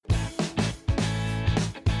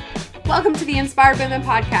Welcome to the Inspired Women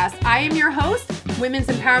Podcast. I am your host, women's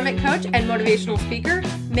empowerment coach and motivational speaker,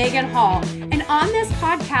 Megan Hall. And on this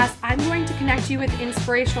podcast, I'm going to connect you with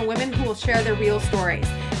inspirational women who will share their real stories.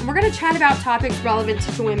 And we're going to chat about topics relevant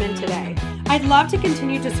to women today. I'd love to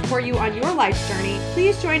continue to support you on your life's journey.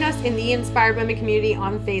 Please join us in the Inspired Women community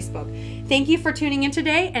on Facebook. Thank you for tuning in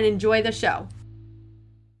today and enjoy the show.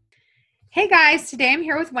 Hey guys, today I'm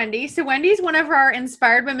here with Wendi. So Wendi's one of our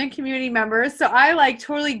Inspired Women community members. So I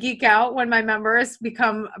totally geek out when my members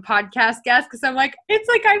become a podcast guest because I'm like, it's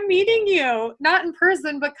like I'm meeting you, not in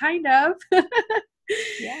person, but kind of.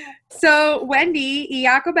 Yeah. So Wendi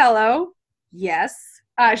Iacobello, yes.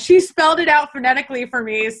 She spelled it out phonetically for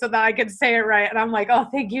me so that I could say it right. And I'm like, oh,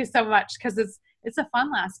 thank you so much because it's a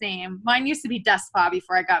fun last name. Mine used to be Despa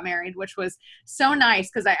before I got married, which was so nice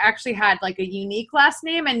because I actually had a unique last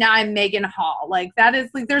name, and now I'm Megan Hall.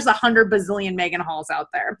 There's 100 bazillion Megan Halls out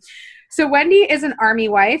there. So Wendi is an Army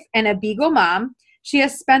wife and a Beagle mom. She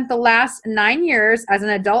has spent the last 9 years as an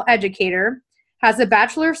adult educator, has a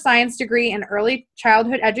Bachelor of Science degree in early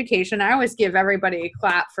childhood education. I always give everybody a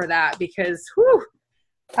clap for that because, whew,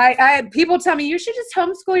 people tell me you should just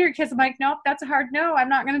homeschool your kids. I'm like, nope, that's a hard no. I'm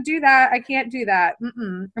not going to do that. I can't do that.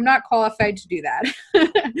 I'm not qualified to do that.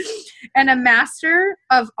 And a Master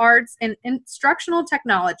of Arts in Instructional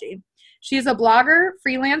Technology. She is a blogger,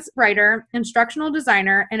 freelance writer, instructional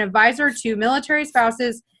designer, and advisor to military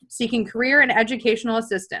spouses seeking career and educational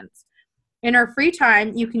assistance. In her free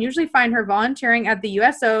time, you can usually find her volunteering at the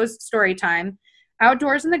USO's Storytime,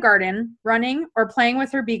 outdoors in the garden, running, or playing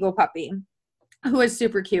with her Beagle puppy, who is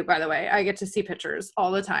super cute, by the way. I get to see pictures all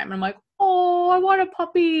the time. And I'm like, oh, I want a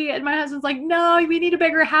puppy. And my husband's like, no, we need a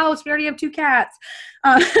bigger house. We already have 2 cats.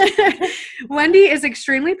 Wendi is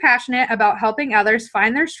extremely passionate about helping others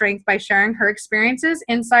find their strength by sharing her experiences,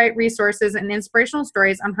 insight, resources, and inspirational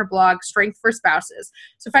stories on her blog, Strength for Spouses.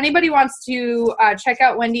 So if anybody wants to check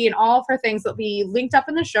out Wendi and all of her things, they'll be linked up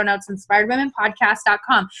in the show notes,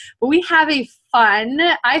 inspiredwomenpodcast.com. But we have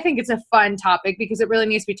I think it's a fun topic because it really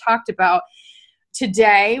needs to be talked about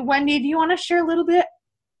today. Wendi, do you want to share a little bit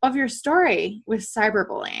of your story with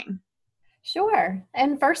cyberbullying? Sure.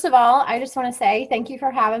 And first of all, I just want to say thank you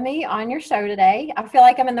for having me on your show today. I feel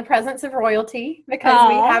like I'm in the presence of royalty because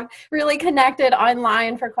we have really connected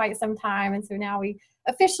online for quite some time. And so now we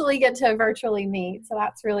officially get to virtually meet. So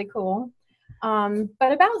that's really cool.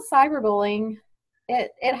 But about cyberbullying,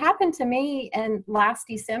 it happened to me in last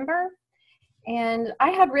December. And I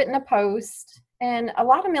had written a post. And a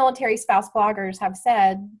lot of military spouse bloggers have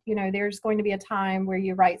said, there's going to be a time where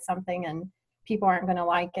you write something and people aren't going to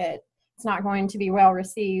like it. It's not going to be well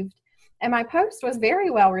received. And my post was very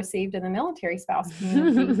well received in the military spouse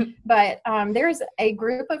community. But there's a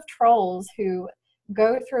group of trolls who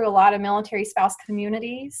go through a lot of military spouse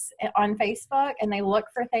communities on Facebook, and they look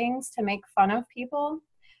for things to make fun of people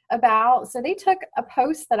about. So they took a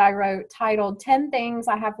post that I wrote titled 10 Things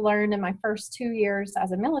I Have Learned in My First 2 Years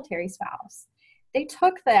as a Military Spouse. They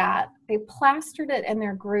took that, they plastered it in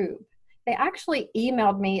their group. They actually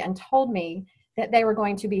emailed me and told me that they were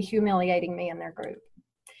going to be humiliating me in their group.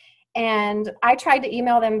 And I tried to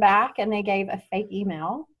email them back, and they gave a fake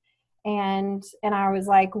email. And I was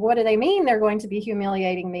like, what do they mean they're going to be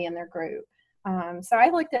humiliating me in their group? So I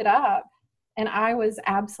looked it up, and I was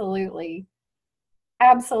absolutely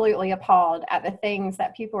appalled at the things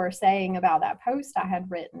that people were saying about that post I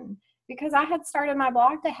had written. Because I had started my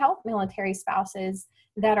blog to help military spouses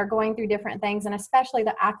that are going through different things, and especially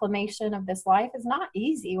the acclimation of this life is not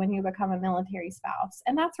easy when you become a military spouse.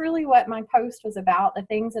 And that's really what my post was about, the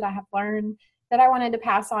things that I have learned that I wanted to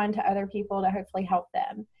pass on to other people to hopefully help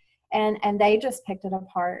them. And they just picked it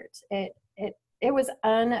apart. It was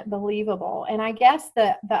unbelievable. And I guess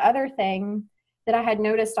the other thing that I had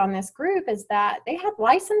noticed on this group is that they had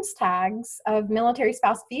license tags of military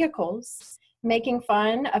spouse vehicles, making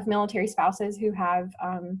fun of military spouses who have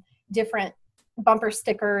different bumper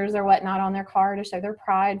stickers or whatnot on their car to show their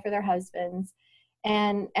pride for their husbands.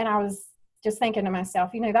 And I was just thinking to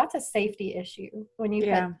myself, that's a safety issue when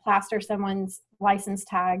you plaster someone's license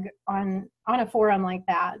tag on a forum like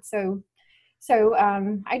that. So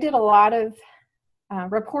I did a lot of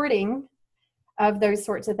reporting of those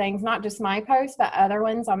sorts of things, not just my posts, but other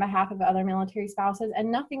ones on behalf of other military spouses,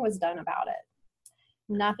 and nothing was done about it.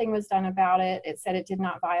 Nothing was done about it. It said it did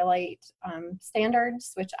not violate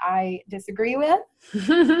standards, which I disagree with.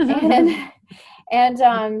 and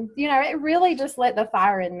it really just lit the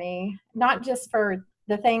fire in me, not just for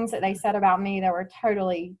the things that they said about me that were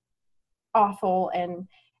totally awful and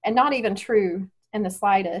not even true in the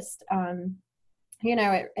slightest.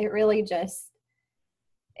 It really just,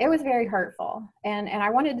 it was very hurtful. And I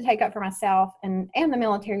wanted to take up for myself and the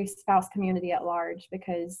military spouse community at large,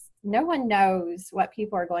 because no one knows what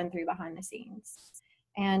people are going through behind the scenes.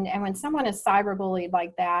 And when someone is cyberbullied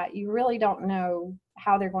like that, you really don't know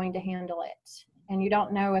how they're going to handle it. And you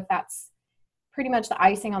don't know if that's pretty much the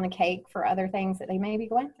icing on the cake for other things that they may be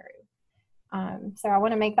going through. So I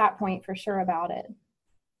want to make that point for sure about it.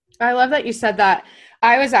 I love that you said that.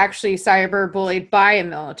 I was actually cyberbullied by a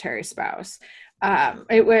military spouse.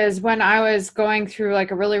 It was when I was going through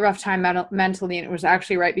like a really rough time mentally, and it was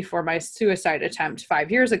actually right before my suicide attempt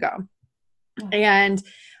 5 years ago. And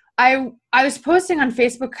I was posting on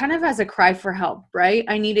Facebook kind of as a cry for help, right?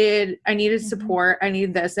 I needed support. I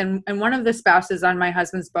needed this. And one of the spouses on my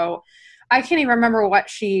husband's boat, I can't even remember what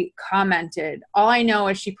she commented. All I know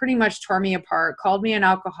is she pretty much tore me apart, called me an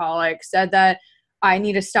alcoholic, said that I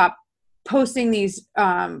need to stop posting these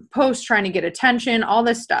posts trying to get attention, all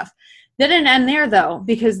this stuff. Didn't end there though,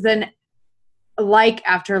 because then like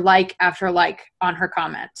after like after like on her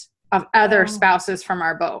comment of other spouses from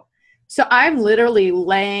our boat. So I'm literally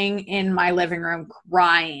laying in my living room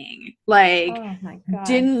crying, like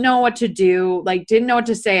didn't know what to do, like didn't know what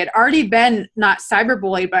to say. I'd already been not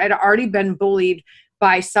cyberbullied, but I'd already been bullied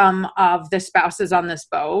by some of the spouses on this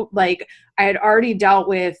boat. Like I had already dealt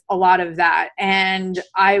with a lot of that, and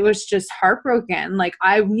I was just heartbroken. Like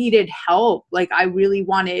I needed help. Like I really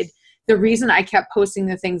wanted, the reason I kept posting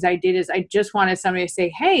the things I did is I just wanted somebody to say,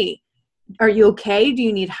 hey, are you okay? Do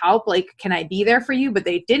you need help? Like, can I be there for you? But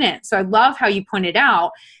they didn't. So I love how you pointed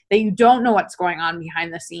out that you don't know what's going on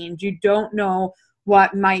behind the scenes. You don't know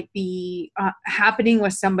what might be happening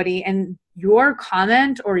with somebody, and your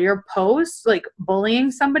comment or your post, like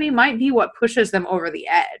bullying somebody, might be what pushes them over the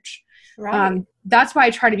edge. Right. That's why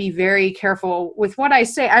I try to be very careful with what I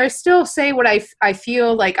say. I still say what I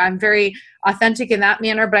feel, like I'm very authentic in that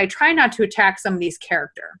manner, but I try not to attack somebody's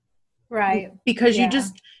character. Right. Because you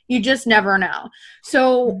just never know.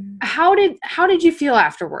 So how did you feel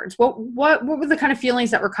afterwards? What were the kind of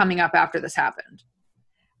feelings that were coming up after this happened?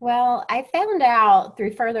 Well, I found out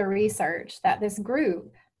through further research that this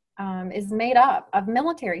group is made up of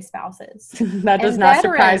military spouses. That does not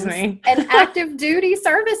surprise me. And active duty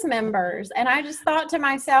service members. And I just thought to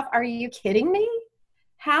myself, are you kidding me?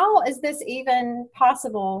 How is this even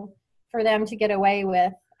possible for them to get away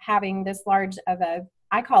with having this large of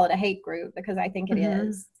I call it a hate group, because I think it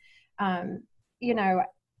is. You know,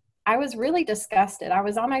 I was really disgusted. I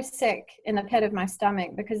was almost sick in the pit of my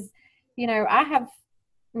stomach because, you know, I have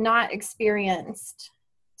not experienced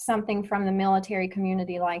something from the military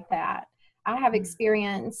community like that. I have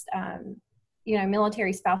experienced, you know,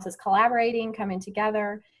 military spouses collaborating, coming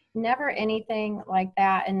together, never anything like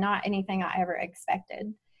that, and not anything I ever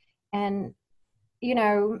expected. And, you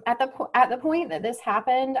know, at the point that this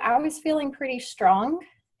happened, I was feeling pretty strong,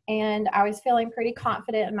 and I was feeling pretty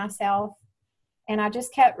confident in myself. And I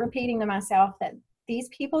just kept repeating to myself that these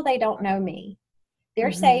people, they don't know me.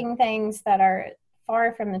 They're saying things that are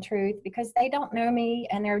far from the truth because they don't know me,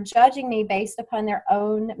 and they're judging me based upon their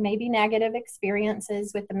own maybe negative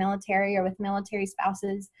experiences with the military or with military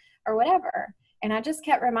spouses or whatever. And I just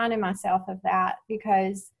kept reminding myself of that,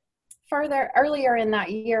 because earlier in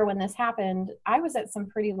that year when this happened, I was at some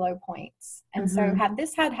pretty low points. And so had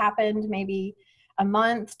this happened maybe a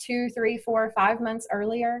month, 2, 3, 4, 5 months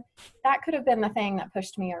earlier, that could have been the thing that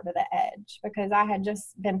pushed me over the edge, because I had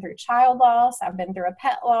just been through child loss. I've been through a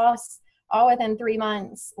pet loss, all within 3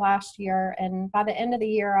 months last year. And by the end of the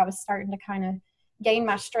year, I was starting to kind of gain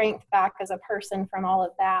my strength back as a person from all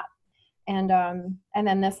of that. And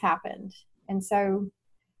then this happened. And so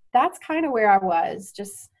that's kind of where I was,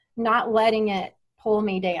 just not letting it pull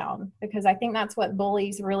me down, because I think that's what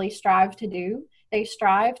bullies really strive to do. They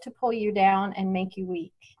strive to pull you down and make you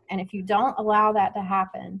weak. And if you don't allow that to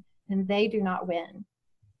happen, then they do not win.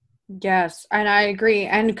 Yes, and I agree.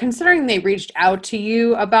 And considering they reached out to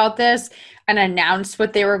you about this and announced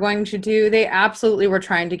what they were going to do, they absolutely were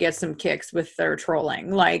trying to get some kicks with their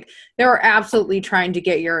trolling. Like, they were absolutely trying to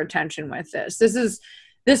get your attention with this. This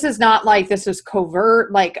is not like this was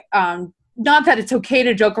covert, like, not that it's okay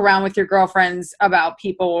to joke around with your girlfriends about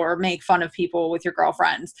people or make fun of people with your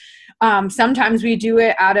girlfriends. Sometimes we do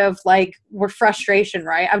it out of like, we're frustration,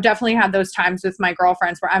 right? I've definitely had those times with my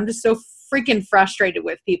girlfriends where I'm just so freaking frustrated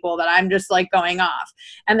with people that I'm just like going off,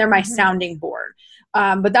 and they're my sounding board.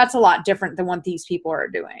 But that's a lot different than what these people are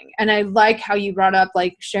doing. And I like how you brought up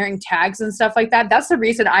like sharing tags and stuff like that. That's the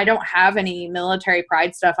reason I don't have any military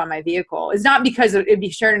pride stuff on my vehicle. It's not because it'd be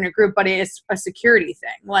shared in a group, but it's a security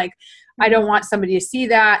thing. Like, I don't want somebody to see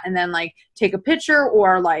that and then like take a picture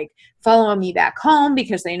or like follow me back home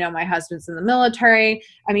because they know my husband's in the military.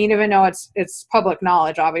 I mean, even though it's public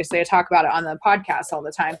knowledge, obviously I talk about it on the podcast all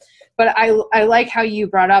the time, but I like how you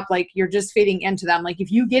brought up, like, you're just feeding into them. Like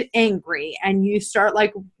if you get angry and you start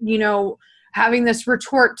like, having this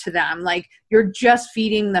retort to them, like you're just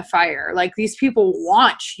feeding the fire. Like these people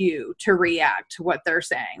want you to react to what they're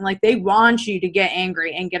saying. Like they want you to get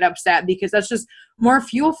angry and get upset because that's just more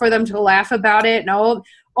fuel for them to laugh about it. And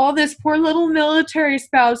all this poor little military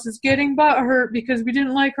spouse is getting butthurt because we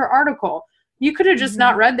didn't like her article. You could have just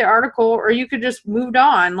not read the article, or you could just moved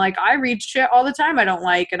on. Like I read shit all the time I don't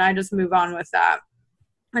like, and I just move on with that.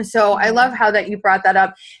 And so I love how that you brought that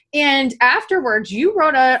up. And afterwards, you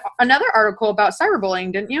wrote another article about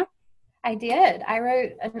cyberbullying, didn't you? I did. I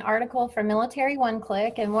wrote an article for Military One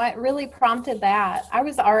Click, and what really prompted that, I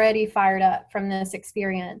was already fired up from this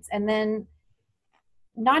experience. And then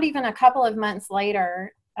not even a couple of months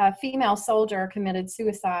later, a female soldier committed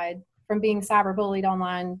suicide from being cyberbullied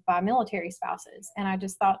online by military spouses. And I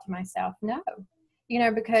just thought to myself, no,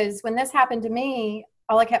 because when this happened to me,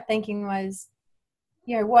 all I kept thinking was,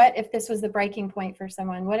 what if this was the breaking point for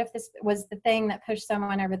someone? What if this was the thing that pushed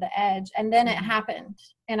someone over the edge? And then it happened.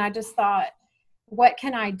 And I just thought, what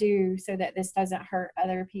can I do so that this doesn't hurt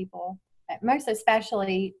other people? Most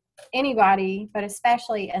especially anybody, but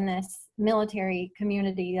especially in this military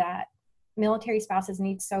community that military spouses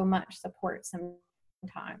need so much support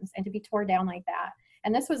sometimes, and to be torn down like that.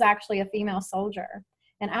 And this was actually a female soldier.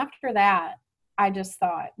 And after that, I just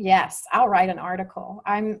thought, yes, I'll write an article.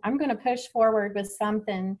 I'm going to push forward with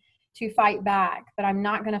something to fight back, but I'm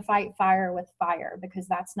not going to fight fire with fire, because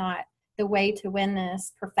that's not the way to win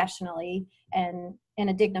this professionally and in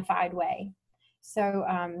a dignified way. So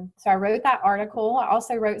I wrote that article. I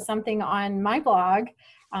also wrote something on my blog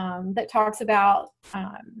that talks about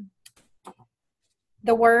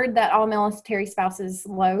the word that all military spouses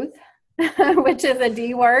loathe, which is a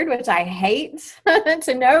D word, which I hate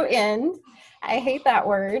to no end. I hate that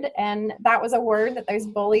word. And that was a word that those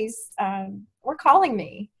bullies were calling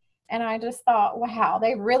me. And I just thought, wow,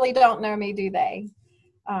 they really don't know me, do they?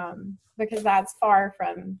 Because that's far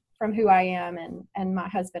from who I am and my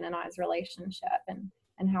husband and I's relationship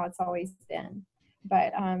and how it's always been.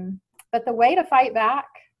 But the way to fight back,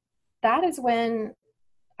 that is when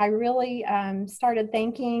I really started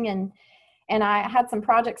thinking, and I had some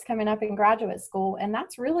projects coming up in graduate school. And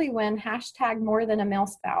that's really when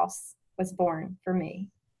 #MoreThanAMaleSpouse was born for me.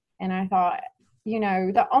 And I thought,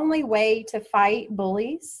 the only way to fight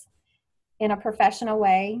bullies in a professional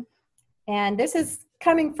way, and this is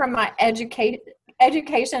coming from my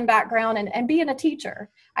education background and being a teacher,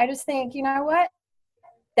 I just think, you know what?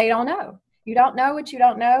 They don't know. You don't know what you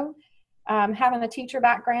don't know. Having a teacher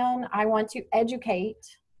background, I want to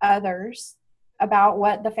educate others about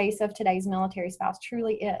what the face of today's military spouse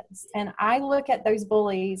truly is. And I look at those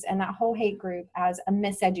bullies and that whole hate group as a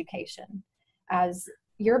miseducation, as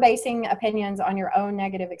you're basing opinions on your own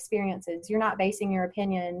negative experiences. You're not basing your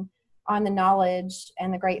opinion on the knowledge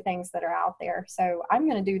and the great things that are out there. So I'm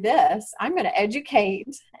going to do this. I'm going to educate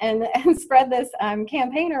and spread this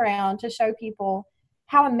campaign around to show people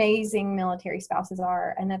how amazing military spouses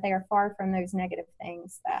are, and that they are far from those negative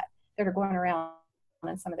things that are going around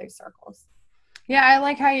in some of those circles. Yeah, I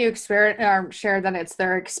like how you share that it's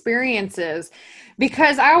their experiences,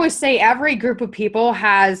 because I always say every group of people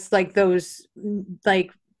has like those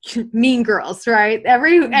like mean girls, right?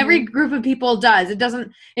 Every group of people does.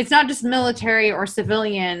 It's not just military or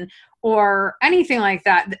civilian or anything like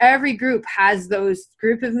that. Every group has those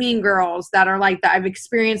group of mean girls that are like that. I've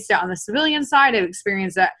experienced it on the civilian side. I've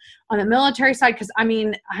experienced it on the military side. Cause I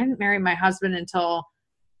didn't marry my husband until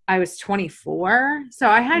I was 24. So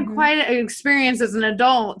I had quite an experience as an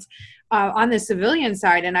adult on the civilian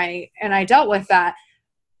side. And I dealt with that.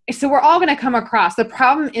 So we're all going to come across. The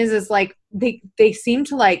problem is like, they seem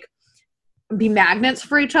to like be magnets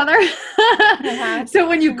for each other. So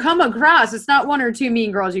when you come across, it's not one or two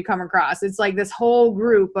mean girls you come across. It's like this whole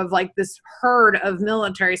group of like this herd of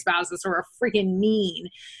military spouses who are freaking mean.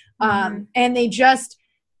 And they just,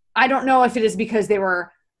 I don't know if it is because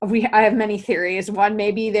I have many theories. One,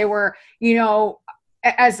 maybe they were,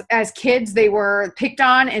 as kids, they were picked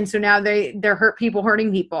on. And so now they're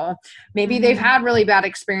hurting people. Maybe they've had really bad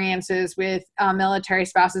experiences with military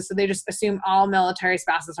spouses. So they just assume all military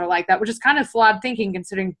spouses are like that, which is kind of flawed thinking,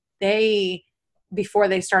 considering before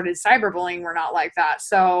they started cyberbullying, were not like that.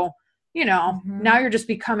 So, now you're just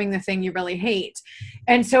becoming the thing you really hate.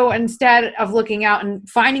 And so instead of looking out and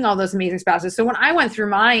finding all those amazing spouses. So when I went through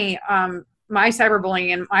my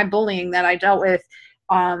cyberbullying and my bullying that I dealt with,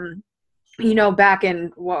 back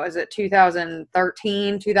in, what was it,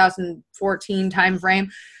 2013, 2014 timeframe,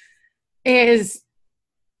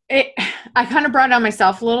 I kind of brought it on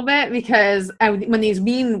myself a little bit because when these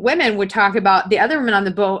mean women would talk about the other women on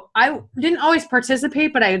the boat, I didn't always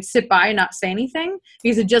participate, but I would sit by and not say anything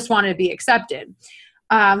because I just wanted to be accepted,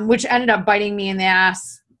 which ended up biting me in the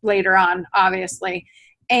ass later on, obviously.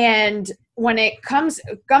 And when it comes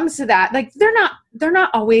to that, like, they're not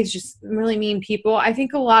always just really mean people. I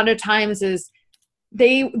think a lot of times is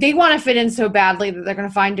they want to fit in so badly that they're going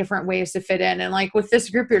to find different ways to fit in. And like with this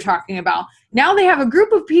group you're talking about, now they have a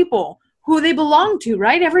group of people who they belong to,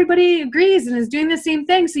 right? Everybody agrees and is doing the same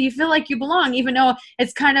thing. So you feel like you belong, even though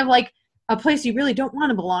it's kind of like a place you really don't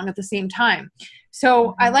want to belong at the same time.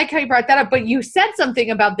 So I like how you brought that up, but you said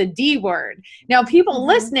something about the D word. Now, people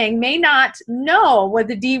listening may not know what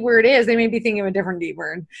the D word is. They may be thinking of a different D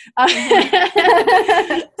word.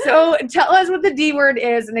 So tell us what the D word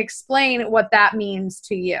is and explain what that means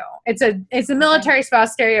to you. It's a military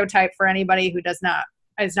spouse stereotype for anybody who is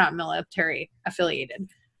not military affiliated.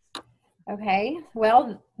 Okay.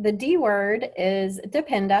 Well, the D word is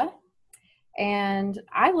dependa. And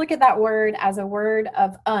I look at that word as a word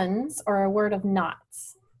of uns or a word of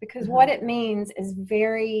nots, because what it means is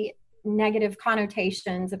very negative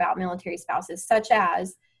connotations about military spouses, such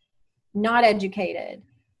as not educated,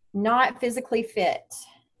 not physically fit,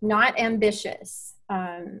 not ambitious.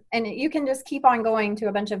 And you can just keep on going to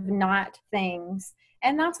a bunch of not things.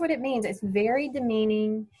 And that's what it means. It's very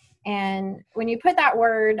demeaning. And when you put that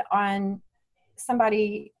word on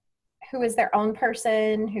somebody who is their own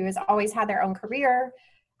person, who has always had their own career.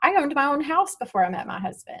 I owned my own house before I met my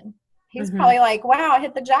husband. He's probably like, wow, I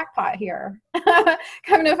hit the jackpot here.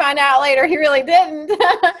 Come to find out later, he really didn't.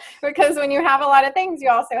 Because when you have a lot of things, you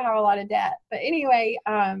also have a lot of debt. But anyway,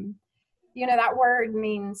 that word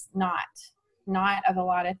means not of a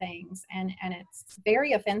lot of things. And it's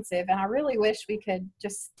very offensive. And I really wish we could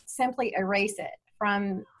just simply erase it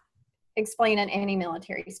from explaining any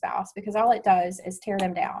military spouse, because all it does is tear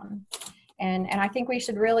them down. And I think we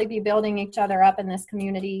should really be building each other up in this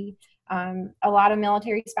community. A lot of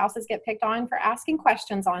military spouses get picked on for asking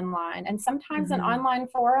questions online, and sometimes an online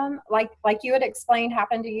forum, like you had explained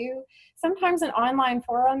happened to you, sometimes an online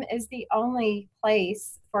forum is the only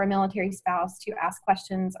place for a military spouse to ask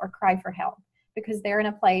questions or cry for help, because they're in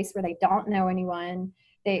a place where they don't know anyone.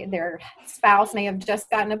 Their spouse may have just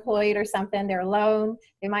gotten deployed or something. They're alone.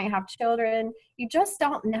 They might have children. You just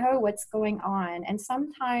don't know what's going on. And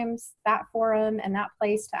sometimes that forum and that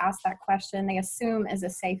place to ask that question, they assume is a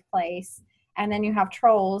safe place. And then you have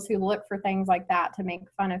trolls who look for things like that to make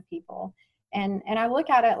fun of people. And I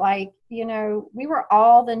look at it like, we were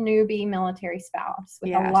all the newbie military spouse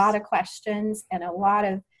with a lot of questions and a lot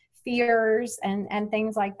of fears and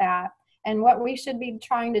things like that. And what we should be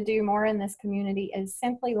trying to do more in this community is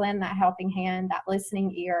simply lend that helping hand, that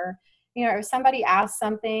listening ear. If somebody asks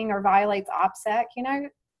something or violates OPSEC,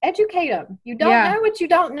 educate them. You don't know what you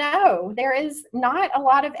don't know. There is not a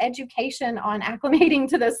lot of education on acclimating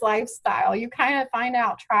to this lifestyle. You kind of find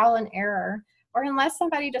out trial and error, or unless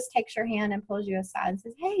somebody just takes your hand and pulls you aside and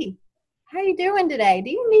says, hey, how you doing today?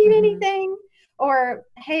 Do you need anything? Or,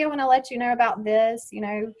 hey, I want to let you know about this,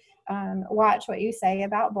 watch what you say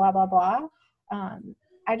about blah, blah, blah.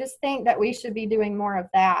 I just think that we should be doing more of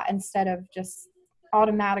that instead of just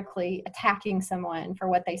automatically attacking someone for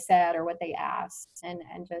what they said or what they asked, and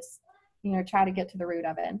just, try to get to the root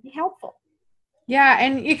of it and be helpful. Yeah.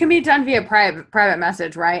 And it can be done via private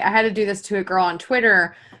message, right? I had to do this to a girl on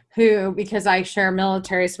Twitter who, because I share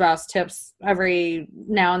military spouse tips every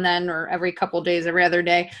now and then, or every couple of days, every other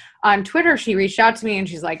day on Twitter, she reached out to me and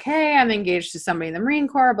she's like, hey, I'm engaged to somebody in the Marine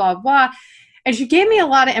Corps, blah, blah, blah. And she gave me a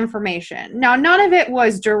lot of information. Now, none of it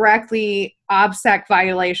was directly OPSEC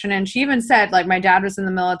violation. And she even said, like, my dad was in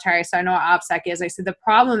the military, so I know what OPSEC is. I said, the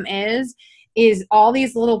problem is all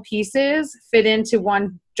these little pieces fit into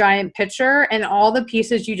one giant picture, and all the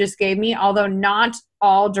pieces you just gave me, although not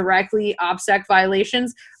all directly OPSEC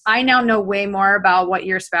violations, I now know way more about what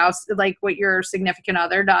your spouse, like what your significant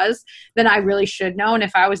other does, than I really should know. And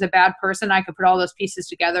if I was a bad person, I could put all those pieces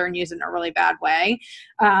together and use it in a really bad way.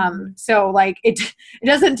 So like it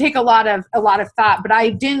doesn't take a lot of thought, but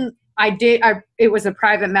it was a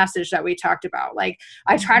private message that we talked about. Like,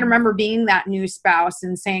 I try to remember being that new spouse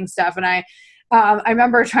and saying stuff. And I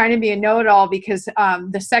remember trying to be a know-it-all because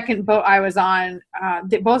the second boat I was on,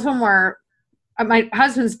 both of them were, my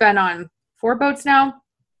husband's been on 4 boats now.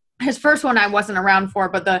 His first one I wasn't around for,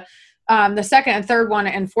 but the second and third one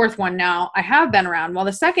and fourth one now I have been around. Well,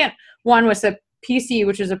 the second one was a PC,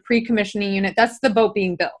 which is a pre-commissioning unit. That's the boat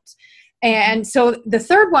being built. And so the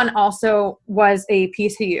third one also was a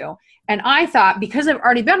PCU. And I thought, because I've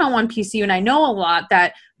already been on one PCU and I know a lot,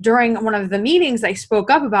 that during one of the meetings I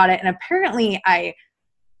spoke up about it, and apparently I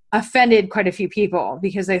offended quite a few people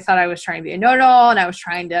because they thought I was trying to be a know-it-all, and I was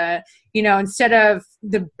trying to, instead of,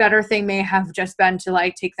 the better thing may have just been to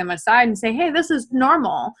like take them aside and say, hey, this is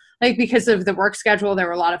normal. Like, because of the work schedule, there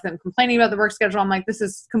were a lot of them complaining about the work schedule. I'm like, this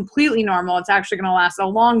is completely normal. It's actually going to last a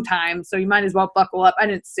long time. So you might as well buckle up. I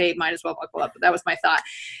didn't say might as well buckle up, but that was my thought.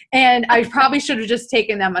 And I probably should have just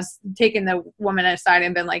taken the woman aside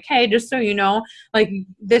and been like, hey, just so you know, like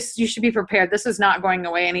this, you should be prepared. This is not going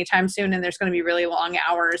away anytime soon. And there's going to be really long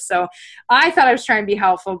hours. So I thought I was trying to be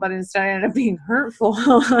helpful, but instead I ended up being hurtful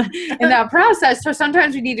in that process. So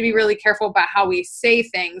sometimes we need to be really careful about how we say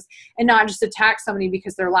things and not just attack somebody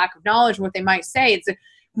because their lack of knowledge and what they might say.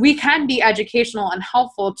 We can be educational and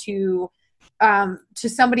helpful to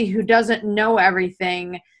somebody who doesn't know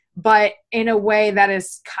everything, but in a way that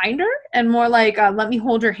is kinder and more like, let me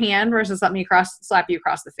hold your hand versus let me slap you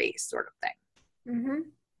across the face sort of thing. Mm-hmm.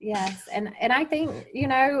 Yes. And I think,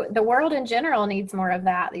 the world in general needs more of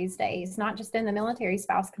that these days, not just in the military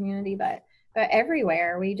spouse community, but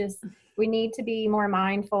everywhere. We need to be more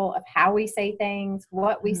mindful of how we say things,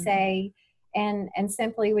 what we say, and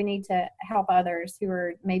simply we need to help others who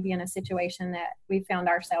are maybe in a situation that we found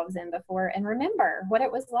ourselves in before, and remember what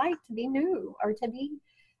it was like to be new or to be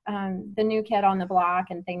the new kid on the block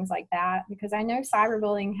and things like that, because I know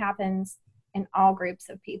cyberbullying happens in all groups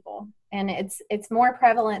of people, and it's more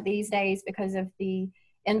prevalent these days because of the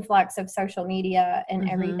influx of social media and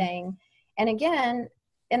everything. And again,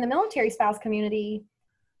 in the military spouse community,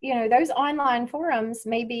 those online forums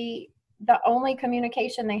may be the only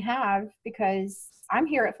communication they have, because I'm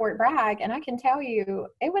here at Fort Bragg and I can tell you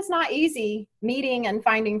it was not easy meeting and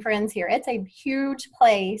finding friends here. It's a huge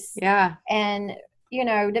place. Yeah. And,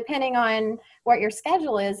 depending on what your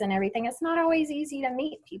schedule is and everything, it's not always easy to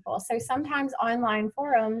meet people. So sometimes online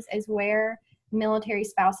forums is where military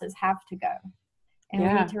spouses have to go. And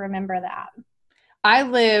we need to remember that. I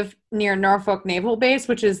live near Norfolk Naval Base,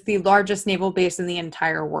 which is the largest naval base in the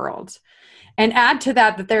entire world. And add to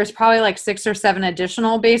that there's probably like 6 or 7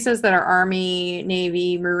 additional bases that are Army,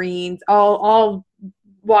 Navy, Marines, all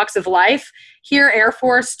walks of life. Here, Air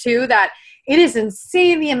Force too, that it is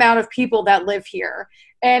insane the amount of people that live here.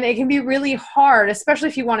 And it can be really hard, especially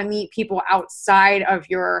if you want to meet people outside of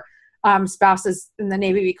your spouses. In the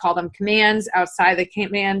Navy, we call them commands, outside the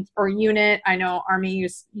command or unit. I know Army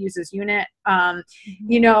uses unit,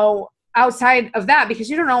 outside of that, because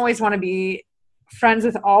you don't always want to be friends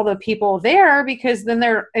with all the people there, because then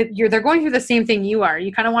they're going through the same thing you are.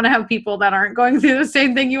 You kind of want to have people that aren't going through the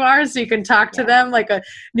same thing you are, so you can talk to them like a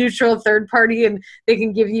neutral third party and they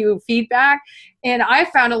can give you feedback. And I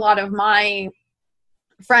found a lot of my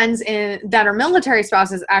friends that are military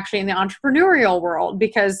spouses actually in the entrepreneurial world,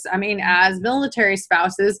 because as military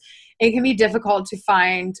spouses, it can be difficult to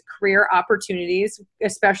find career opportunities,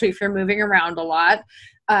 especially if you're moving around a lot.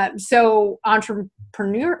 So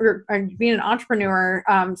being an entrepreneur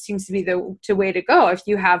seems to be the way to go if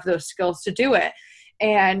you have those skills to do it.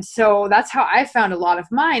 And so that's how I found a lot of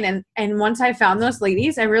mine. And once I found those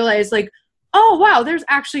ladies, I realized like, oh, wow, there's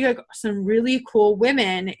actually like some really cool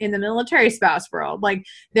women in the military spouse world. Like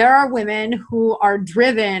there are women who are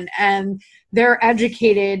driven and they're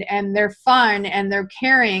educated and they're fun and they're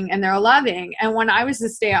caring and they're loving. And when I was a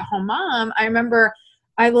stay-at-home mom, I remember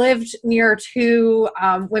I lived near 2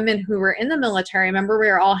 women who were in the military. I remember we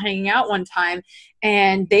were all hanging out one time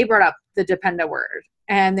and they brought up the dependa word.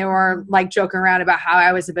 And they were like joking around about how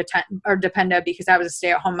I was a dependa because I was a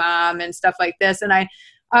stay-at-home mom and stuff like this. And I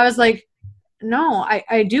was like, no,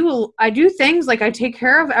 I do things like I take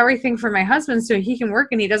care of everything for my husband so he can work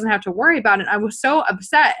and he doesn't have to worry about it. I was so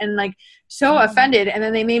upset and like so offended. And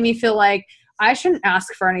then they made me feel like I shouldn't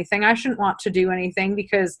ask for anything. I shouldn't want to do anything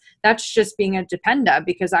because that's just being a dependa,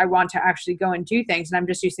 because I want to actually go and do things and I'm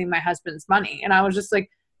just using my husband's money. And I was just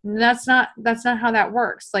like, that's not how that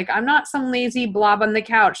works. Like, I'm not some lazy blob on the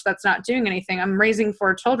couch that's not doing anything. I'm raising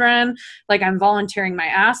 4 children. Like, I'm volunteering my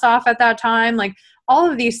ass off at that time. Like, all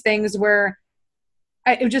of these things where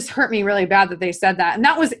it just hurt me really bad that they said that. And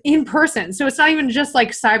that was in person. So it's not even just like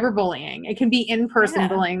cyberbullying. It can be in-person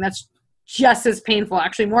bullying. That's just as painful,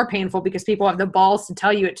 actually more painful, because people have the balls to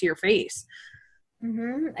tell you it to your face.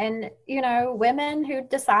 Mm-hmm. And, women who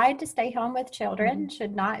decide to stay home with children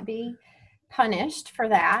should not be punished for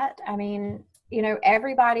that. I mean,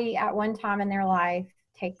 everybody at one time in their life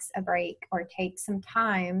takes a break or takes some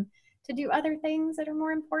time to do other things that are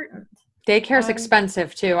more important. Daycare is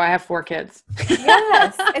expensive too. I have 4 kids.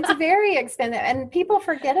 Yes, it's very expensive. And people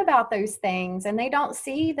forget about those things and they don't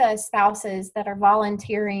see the spouses that are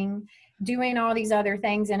volunteering doing all these other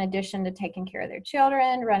things in addition to taking care of their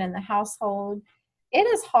children, running the household. It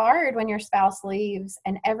is hard when your spouse leaves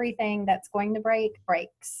and everything that's going to break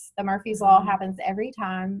breaks. The Murphy's Law happens every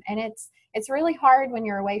time. And it's really hard when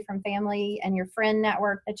you're away from family and your friend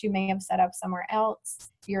network that you may have set up somewhere else.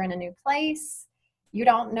 You're in a new place. You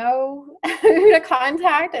don't know who to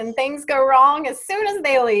contact, and things go wrong as soon as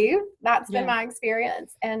they leave. That's been my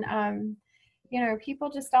experience. And, people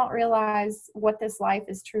just don't realize what this life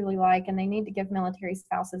is truly like, and they need to give military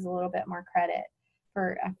spouses a little bit more credit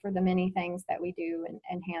for the many things that we do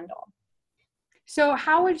and handle. So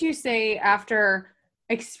how would you say, after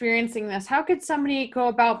experiencing this, how could somebody go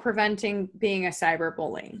about preventing being a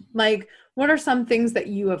cyberbully? Like, what are some things that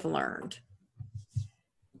you have learned?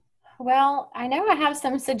 Well, I know I have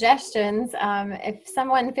some suggestions. If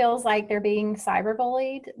someone feels like they're being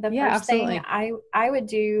cyberbullied, the first thing I would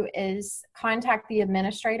do is contact the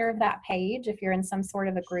administrator of that page if you're in some sort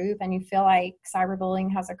of a group and you feel like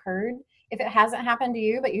cyberbullying has occurred. If it hasn't happened to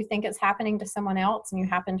you, but you think it's happening to someone else and you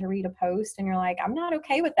happen to read a post and you're like, I'm not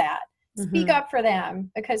okay with that, speak up for them,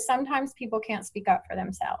 because sometimes people can't speak up for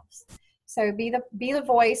themselves. So be the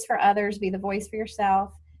voice for others, be the voice for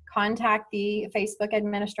yourself. Contact the Facebook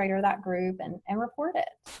administrator of that group and report it.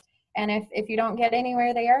 And if you don't get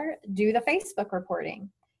anywhere there, do the Facebook reporting.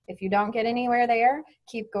 If you don't get anywhere there,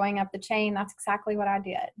 keep going up the chain. That's exactly what I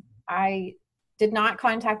did. I did not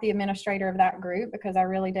contact the administrator of that group because I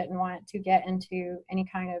really didn't want to get into any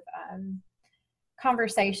kind of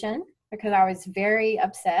conversation, because I was very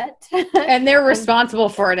upset. And they're responsible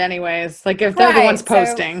for it anyways. Like, if they're the ones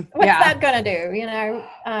posting. So what's that going to do,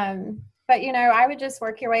 But, I would just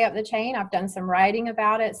work your way up the chain. I've done some writing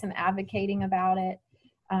about it, some advocating about it.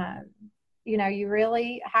 You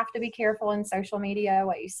really have to be careful in social media,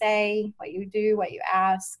 what you say, what you do, what you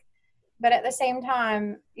ask. But at the same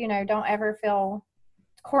time, don't ever feel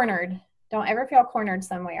cornered. Don't ever feel cornered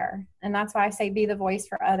somewhere. And that's why I say be the voice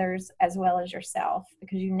for others as well as yourself,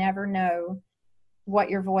 because you never know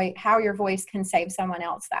how your voice can save someone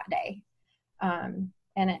else that day.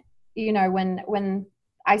 When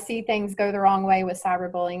I see things go the wrong way with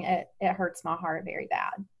cyberbullying, it hurts my heart very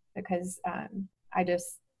bad, because I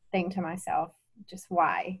just think to myself, just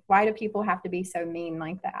why do people have to be so mean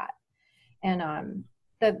like that? And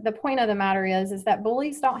the point of the matter is that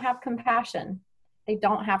bullies don't have compassion. They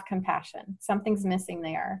don't have compassion. Something's missing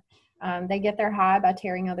there. They get their high by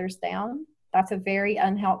tearing others down. That's a very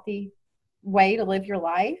unhealthy way to live your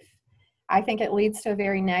life. I think it leads to a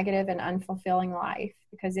very negative and unfulfilling life,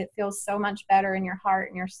 because it feels so much better in your heart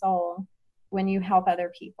and your soul when you help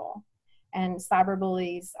other people. And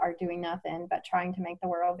cyberbullies are doing nothing but trying to make the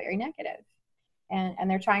world very negative. And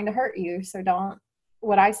they're trying to hurt you. So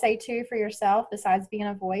what I say too for yourself, besides being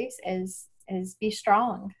a voice, is be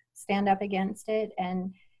strong, stand up against it,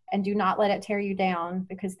 and do not let it tear you down,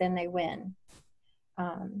 because then they win.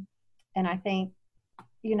 And I think,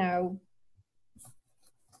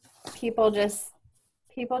 people just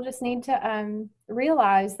need to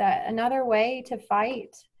realize that another way to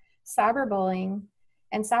fight cyberbullying,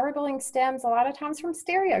 and cyberbullying stems a lot of times from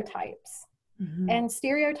stereotypes. And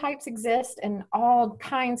stereotypes exist in all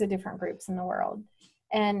kinds of different groups in the world.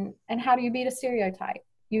 And how do you beat a stereotype?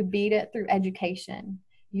 You beat it through education.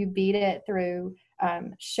 You beat it through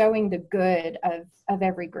showing the good of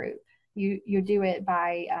every group. You do it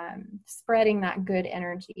by spreading that good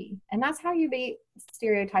energy. And that's how you beat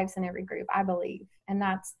stereotypes in every group, I believe. And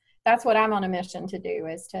that's what I'm on a mission to do,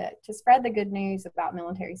 is to spread the good news about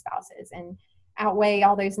military spouses and outweigh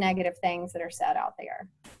all those negative things that are said out there.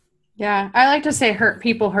 Yeah, I like to say hurt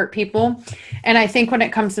people. And I think when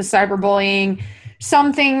it comes to cyberbullying,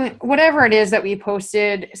 whatever it is that we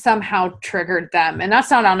posted somehow triggered them. And that's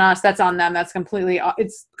not on us, that's on them. It's completely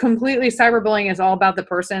cyberbullying is all about the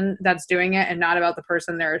person that's doing it and not about the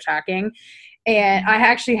person they're attacking. And I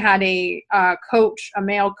actually had a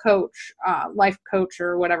male coach, life coach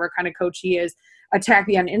or whatever kind of coach he is, attacked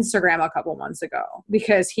me on Instagram a couple months ago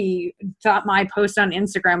because he thought my post on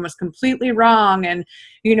Instagram was completely wrong and,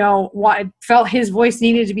 felt his voice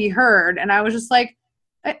needed to be heard. And I was just like,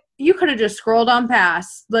 you could have just scrolled on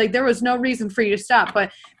past. Like, there was no reason for you to stop.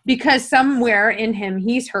 But because somewhere in him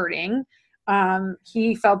he's hurting,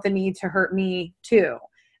 he felt the need to hurt me too.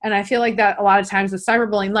 And I feel like that a lot of times with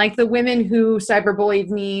cyberbullying, like the women who cyberbullied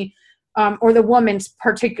me, or the woman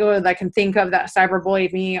particular that I can think of that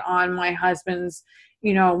cyberbullied me on my husband's,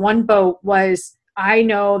 one boat, was, I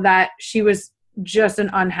know that she was just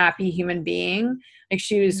an unhappy human being. Like,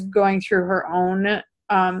 she was going through her own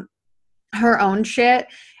shit.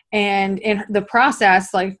 And in the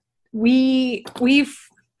process, like we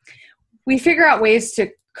figure out ways to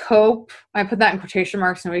cope, I put that in quotation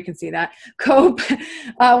marks, nobody can see that, cope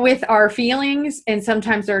with our feelings, and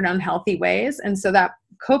sometimes they're in unhealthy ways. And so that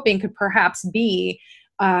coping could perhaps be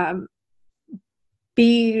cyberbullying,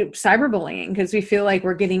 because we feel like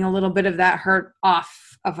we're getting a little bit of that hurt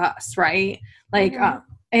off of us, right? Like,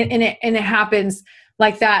 and it happens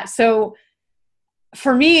like that. So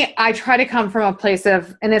for me, I try to come from a place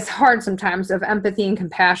of, and it's hard sometimes, of empathy and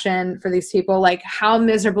compassion for these people. Like, how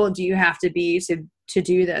miserable do you have to be to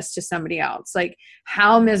do this to somebody else? Like,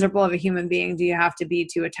 how miserable of a human being do you have to be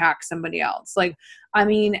to attack somebody else? Like, I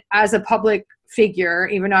mean, as a public figure,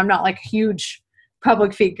 even though I'm not like a huge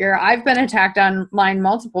public figure, I've been attacked online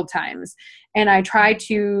multiple times. And I try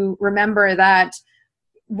to remember that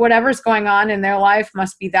whatever's going on in their life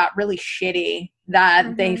must be that really shitty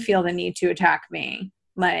that they feel the need to attack me.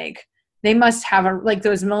 Like, they must have like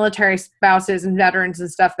those military spouses and veterans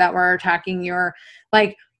and stuff that were attacking your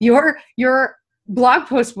blog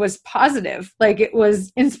post was positive. Like, it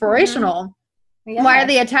was inspirational. Yeah. Why are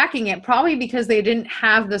they attacking it? Probably because they didn't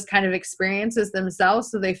have those kind of experiences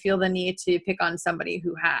themselves. So they feel the need to pick on somebody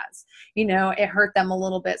who has, it hurt them a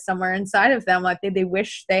little bit somewhere inside of them. Like they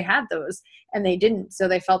wish they had those and they didn't. So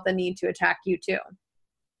they felt the need to attack you too.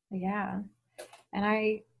 Yeah. And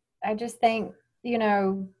I just think,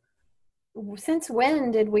 since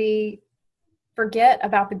when did we forget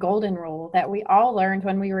about the golden rule that we all learned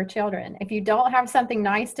when we were children? If you don't have something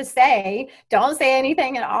nice to say, don't say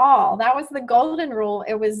anything at all. That was the golden rule.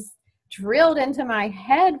 It was drilled into my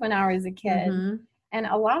head when I was a kid. And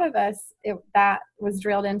a lot of us, that was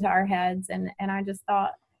drilled into our heads. And I just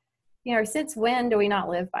thought, since when do we not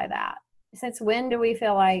live by that? Since when do we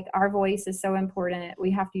feel like our voice is so important,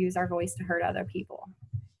 we have to use our voice to hurt other people?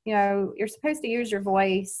 You're supposed to use your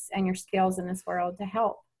voice and your skills in this world to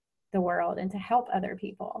help the world and to help other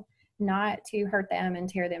people, not to hurt them and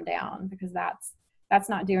tear them down, because that's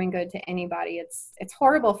not doing good to anybody. It's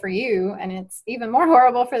horrible for you, and it's even more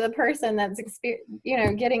horrible for the person that's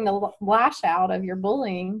getting the lash out of your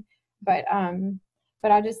bullying. But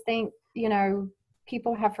I just think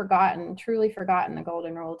people have truly forgotten the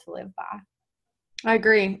golden rule to live by. I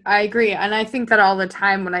agree. And I think that all the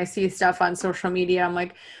time when I see stuff on social media, I'm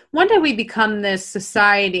like, when did we become this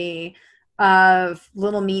society of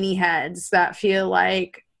little meanie heads that feel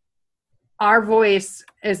like our voice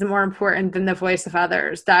is more important than the voice of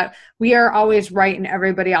others, that we are always right and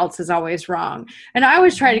everybody else is always wrong? And I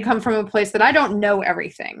always try to come from a place that I don't know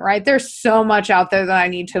everything, right? There's so much out there that I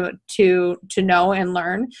need to know and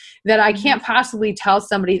learn, that I can't possibly tell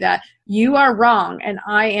somebody that you are wrong and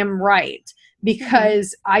I am right,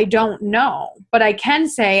 because I don't know. But I can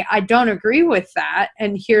say, I don't agree with that,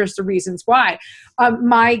 and here's the reasons why.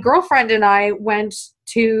 My girlfriend and I went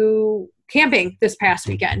to camping this past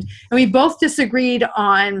weekend, and we both disagreed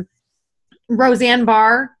on Roseanne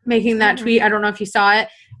Barr making that tweet. I don't know if you saw it.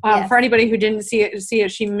 Yes. For anybody who didn't see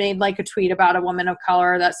it, she made like a tweet about a woman of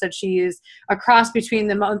color that said she is a cross between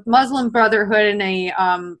the Muslim Brotherhood and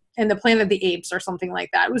the Planet of the Apes or something like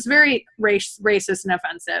that. It was very racist and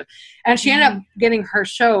offensive. And she ended up getting her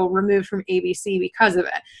show removed from ABC because of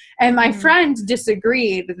it. And my friend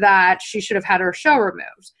disagreed that she should have had her show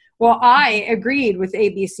removed. Well, I agreed with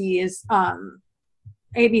ABC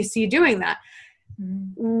doing that.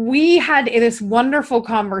 We had this wonderful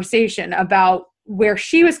conversation about where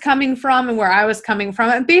she was coming from and where I was coming from.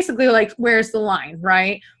 And basically, like, where's the line,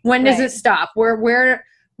 right? When does it stop?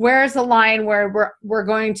 Where's the line where we're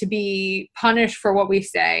going to be punished for what we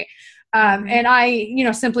say? And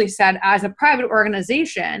I, simply said, as a private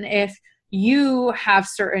organization, if you have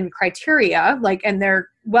certain criteria, like, and they're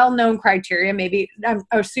well-known criteria, maybe I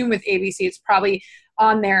assume with ABC, it's probably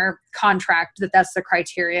on their contract that's the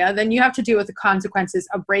criteria, then you have to deal with the consequences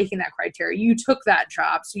of breaking that criteria. You took that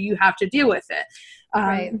job, so you have to deal with it.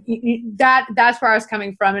 That's where I was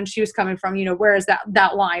coming from, and she was coming from, where is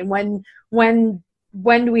that line? When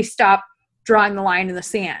do we stop drawing the line in the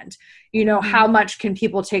sand? How much can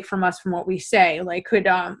people take from us from what we say? Like, could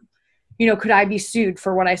I be sued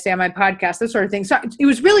for what I say on my podcast? That sort of thing. So it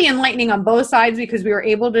was really enlightening on both sides, because we were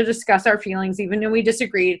able to discuss our feelings, even though we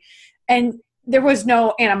disagreed. And there was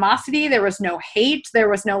no animosity. There was no hate. There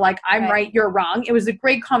was no like, I'm right, you're wrong. It was a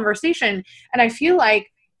great conversation. And I feel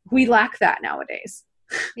like we lack that nowadays.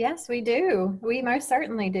 Yes, we do. We most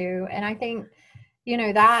certainly do. And I think,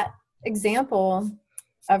 that example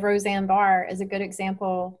of Roseanne Barr is a good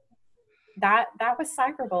example. That was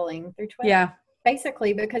cyberbullying through Twitter. Yeah.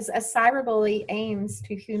 Basically, because a cyberbully aims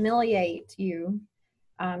to humiliate you,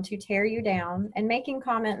 to tear you down, and making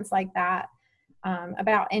comments like that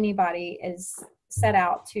about anybody is set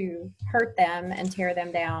out to hurt them and tear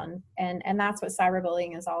them down. And that's what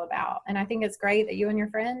cyberbullying is all about. And I think it's great that you and your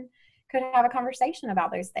friend could have a conversation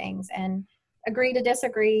about those things and agree to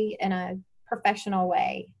disagree in a professional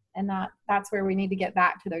way. And that's where we need to get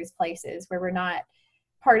back to those places where we're not,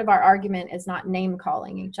 part of our argument is not name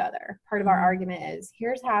calling each other. Part of our argument is,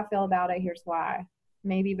 here's how I feel about it. Here's why.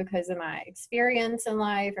 Maybe because of my experience in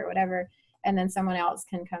life or whatever. And then someone else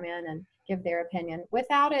can come in and give their opinion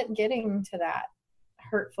without it getting to that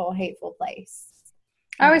hurtful, hateful place.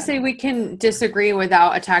 I would say we can disagree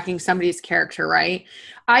without attacking somebody's character, right?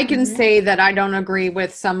 I can say that I don't agree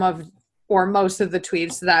with some of or most of the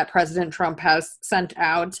tweets that President Trump has sent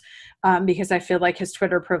out because I feel like his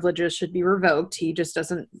Twitter privileges should be revoked. He just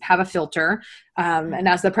doesn't have a filter. And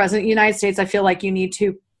as the President of the United States, I feel like you need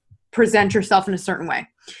to present yourself in a certain way.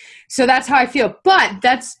 So that's how I feel. But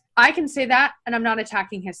I can say that, and I'm not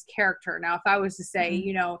attacking his character. Now, if I was to say,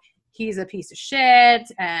 you know, he's a piece of shit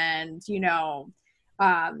and, you know,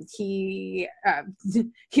 he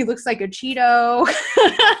looks like a Cheeto.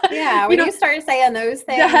 Yeah, when you start saying those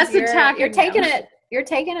things, you're taking him. You're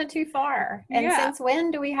taking it too far. And since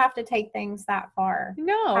when do we have to take things that far?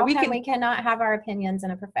 No, we cannot have our opinions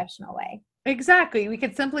in a professional way. Exactly. We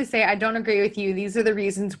could simply say, I don't agree with you. These are the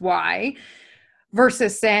reasons why.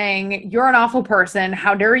 Versus saying, you're an awful person.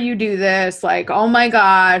 How dare you do this? Like, oh my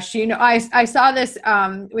gosh, you know, I saw this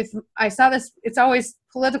it's always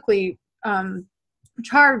politically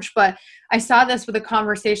charged, but I saw this with a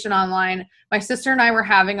conversation online my sister and I were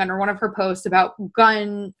having under one of her posts about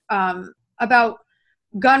gun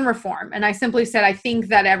reform. And I simply said, I think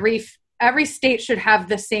that every state should have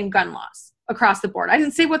the same gun laws across the board. I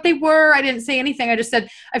didn't say what they were. I didn't say anything. I just said,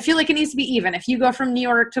 I feel like it needs to be even. If you go from New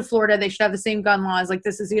York to Florida, they should have the same gun laws. Like,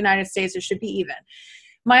 this is the United States. It should be even.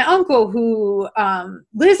 My uncle, who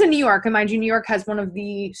lives in New York, and mind you, New York has one of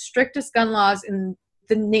the strictest gun laws in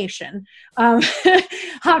the nation,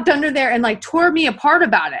 hopped under there and like tore me apart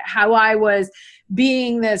about it. How I was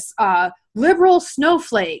being this liberal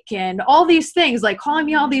snowflake and all these things, like calling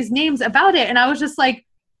me all these names about it. And I was just like,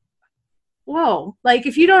 whoa, like,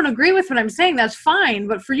 if you don't agree with what I'm saying, that's fine.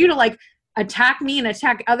 But for you to like attack me and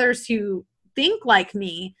attack others who think like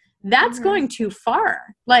me, that's going too far.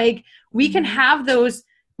 Like, we can have those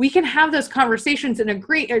conversations and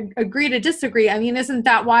agree to disagree. I mean, isn't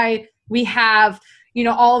that why we have, you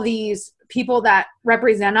know, all these people that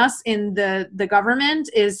represent us in the government,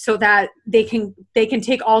 is so that they can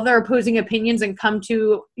take all their opposing opinions and come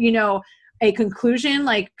to, you know, a conclusion,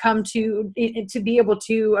 like come to be able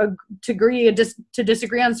to agree to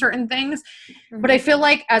disagree on certain things. But I feel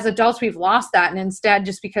like as adults, we've lost that. And instead,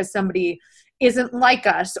 just because somebody isn't like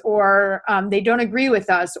us, or they don't agree with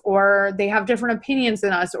us, or they have different opinions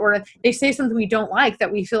than us, or they say something we don't like,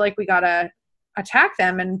 that we feel like we gotta attack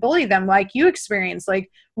them and bully them, like you experienced. Like,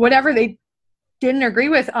 whatever they didn't agree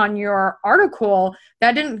with on your article,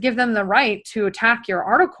 that didn't give them the right to attack your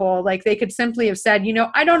article. Like, they could simply have said, you know,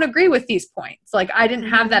 I don't agree with these points. Like, I didn't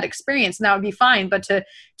have that experience, and that would be fine. But to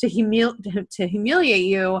humiliate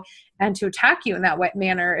you and to attack you in that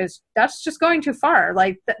manner, that's just going too far.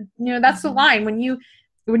 Like, you know, that's the line. When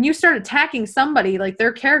you start attacking somebody, like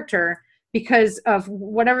their character, because of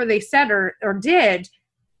whatever they said or did,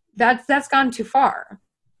 that's gone too far.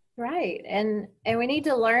 Right. And we need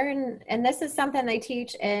to learn, and this is something they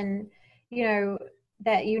teach in, you know,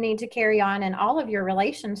 that you need to carry on in all of your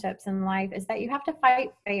relationships in life, is that you have to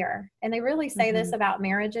fight fair. And they really say this about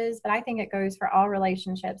marriages, but I think it goes for all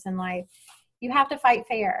relationships in life. You have to fight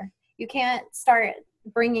fair. You can't start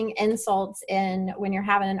bringing insults in when you're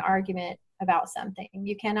having an argument about something.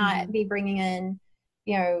 You cannot be bringing in,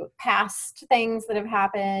 you know, past things that have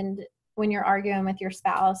happened when you're arguing with your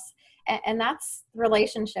spouse. And that's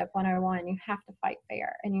relationship 101. You have to fight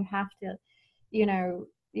fair, and you have to, you know,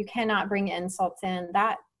 you cannot bring insults in.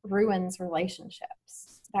 That ruins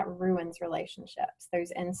relationships.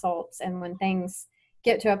 Those insults. And when things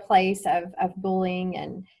get to a place of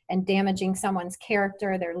bullying and damaging someone's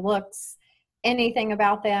character, their looks, anything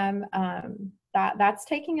about them, that's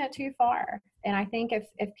taking it too far. And I think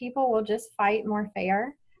if people will just fight more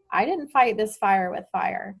fair. I didn't fight this fire with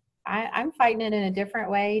fire. I'm fighting it in a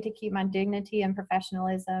different way to keep my dignity and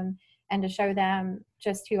professionalism, and to show them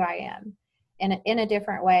just who I am in a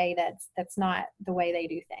different way that's not the way they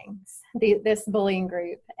do things, this bullying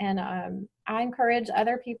group. And I encourage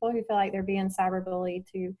other people who feel like they're being cyberbullied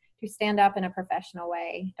to stand up in a professional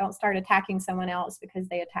way. Don't start attacking someone else because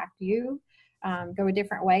they attacked you. Go a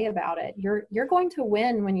different way about it. You're going to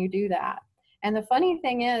win when you do that. And the funny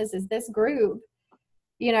thing is this group,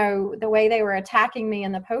 you know, the way they were attacking me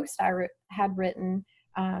in the post I had written,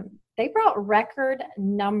 they brought record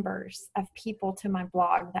numbers of people to my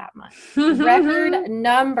blog that month. Record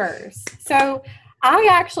numbers. So I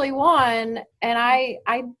actually won, and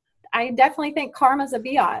I definitely think karma's a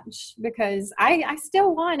biatch, because I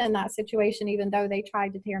still won in that situation, even though they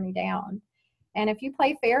tried to tear me down. And if you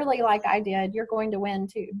play fairly like I did, you're going to win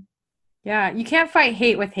too. Yeah, you can't fight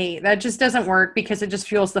hate with hate. That just doesn't work, because it just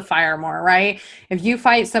fuels the fire more, right? If you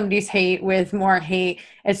fight somebody's hate with more hate,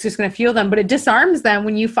 it's just going to fuel them. But it disarms them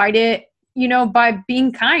when you fight it, by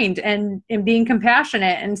being kind and being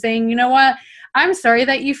compassionate and saying, you know what, I'm sorry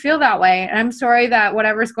that you feel that way. And I'm sorry that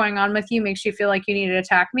whatever's going on with you makes you feel like you need to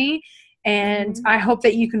attack me. And I hope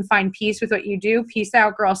that you can find peace with what you do. Peace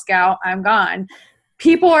out, Girl Scout. I'm gone.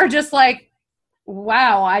 People are just like,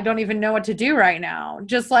 wow, I don't even know what to do right now.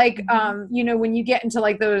 Just like, when you get into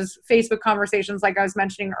like those Facebook conversations, like I was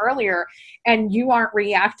mentioning earlier, and you aren't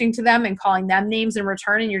reacting to them and calling them names in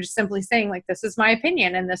return, and you're just simply saying like, this is my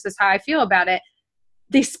opinion and this is how I feel about it.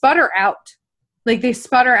 They sputter out.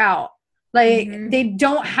 Like they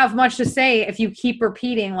don't have much to say if you keep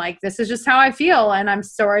repeating like, this is just how I feel, and I'm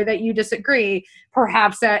sorry that you disagree.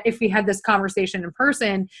 Perhaps that if we had this conversation in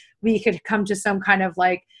person, we could come to some kind of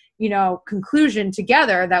like, conclusion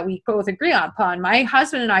together that we both agree upon. My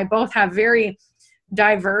husband and I both have very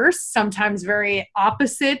diverse, sometimes very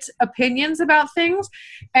opposite opinions about things.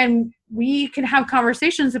 And we can have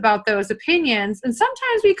conversations about those opinions. And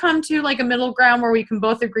sometimes we come to like a middle ground where we can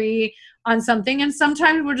both agree on something. And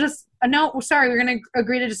sometimes we're just, no, sorry, we're going to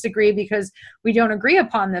agree to disagree because we don't agree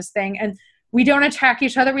upon this thing. And we don't attack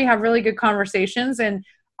each other. We have really good conversations. And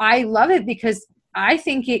I love it, because I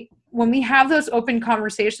think when we have those open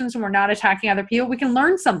conversations and we're not attacking other people, we can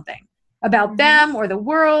learn something about them or the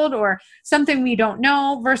world or something we don't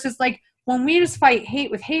know, versus like when we just fight hate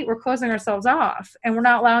with hate, we're closing ourselves off and we're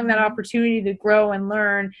not allowing that opportunity to grow and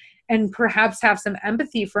learn and perhaps have some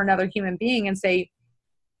empathy for another human being and say,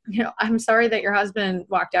 I'm sorry that your husband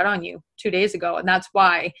walked out on you 2 days ago. And that's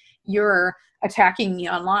why you're attacking me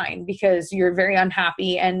online, because you're very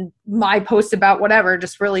unhappy and my post about whatever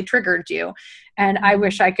just really triggered you. And I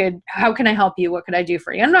wish I could, how can I help you? What could I do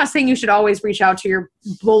for you? I'm not saying you should always reach out to your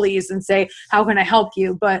bullies and say, how can I help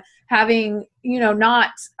you? But having,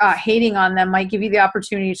 not hating on them might give you the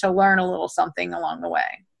opportunity to learn a little something along the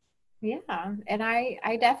way. Yeah. And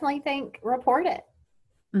I definitely think report it.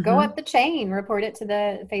 Go up the chain, report it to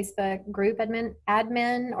the Facebook group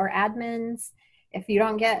admin or admins. If you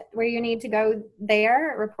don't get where you need to go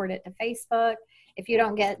there, report it to Facebook. If you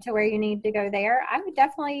don't get to where you need to go there, I would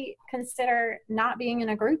definitely consider not being in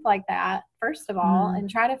a group like that, first of all, and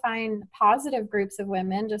try to find positive groups of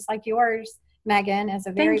women, just like yours, Megan, is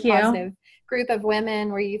a very positive group of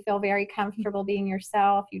women where you feel very comfortable being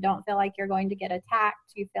yourself. You don't feel like you're going to get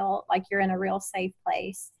attacked. You feel like you're in a real safe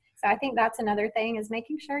place. So I think that's another thing, is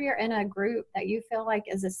making sure you're in a group that you feel like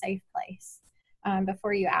is a safe place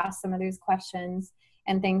before you ask some of those questions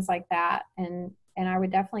and things like that. And I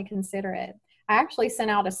would definitely consider it. I actually sent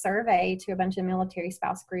out a survey to a bunch of military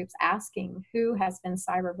spouse groups asking who has been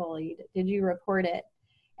cyberbullied. Did you report it?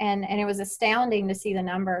 And it was astounding to see the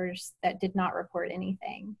numbers that did not report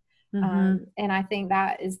anything. And I think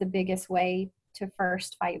that is the biggest way to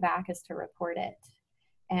first fight back, is to report it.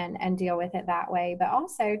 And deal with it that way, but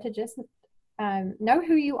also to just know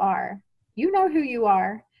who you are. You know who you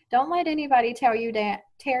are. Don't let anybody tear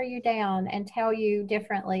you down and tell you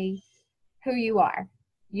differently who you are.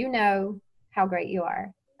 You know how great you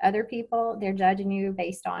are. Other people, they're judging you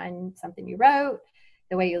based on something you wrote,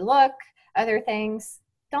 the way you look, other things.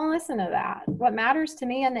 Don't listen to that. What matters to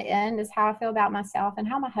me in the end is how I feel about myself and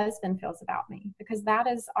how my husband feels about me, because that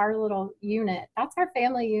is our little unit. That's our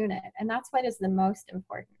family unit. And that's what is the most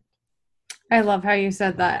important. I love how you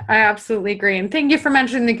said that. I absolutely agree. And thank you for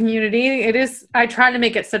mentioning the community. I try to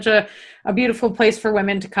make it such a beautiful place for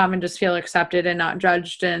women to come and just feel accepted and not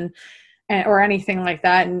judged or anything like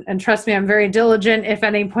that. And trust me, I'm very diligent. If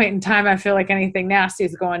at any point in time I feel like anything nasty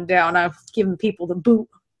is going down, I've given people the boot.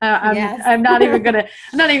 I'm not even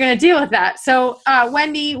gonna deal with that. So,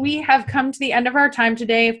 Wendi, we have come to the end of our time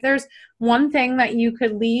today. If there's one thing that you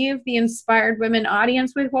could leave the Inspired Women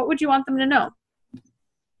audience with, what would you want them to know?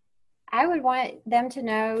 I would want them to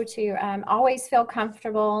know to always feel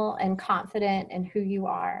comfortable and confident in who you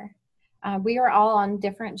are. We are all on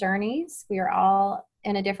different journeys. We are all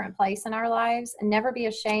in a different place in our lives, and never be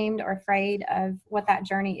ashamed or afraid of what that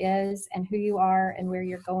journey is and who you are and where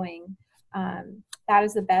you're going. That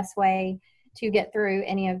is the best way to get through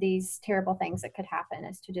any of these terrible things that could happen,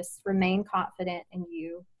 is to just remain confident in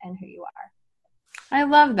you and who you are. I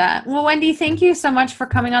love that. Well, Wendi, thank you so much for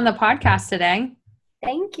coming on the podcast today.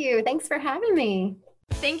 Thank you. Thanks for having me.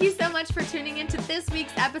 Thank you so much for tuning into this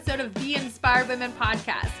week's episode of the Inspired Women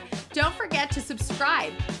Podcast. Don't forget to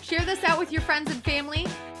subscribe, share this out with your friends and family,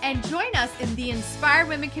 and join us in the Inspired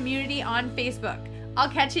Women community on Facebook. I'll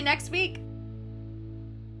catch you next week.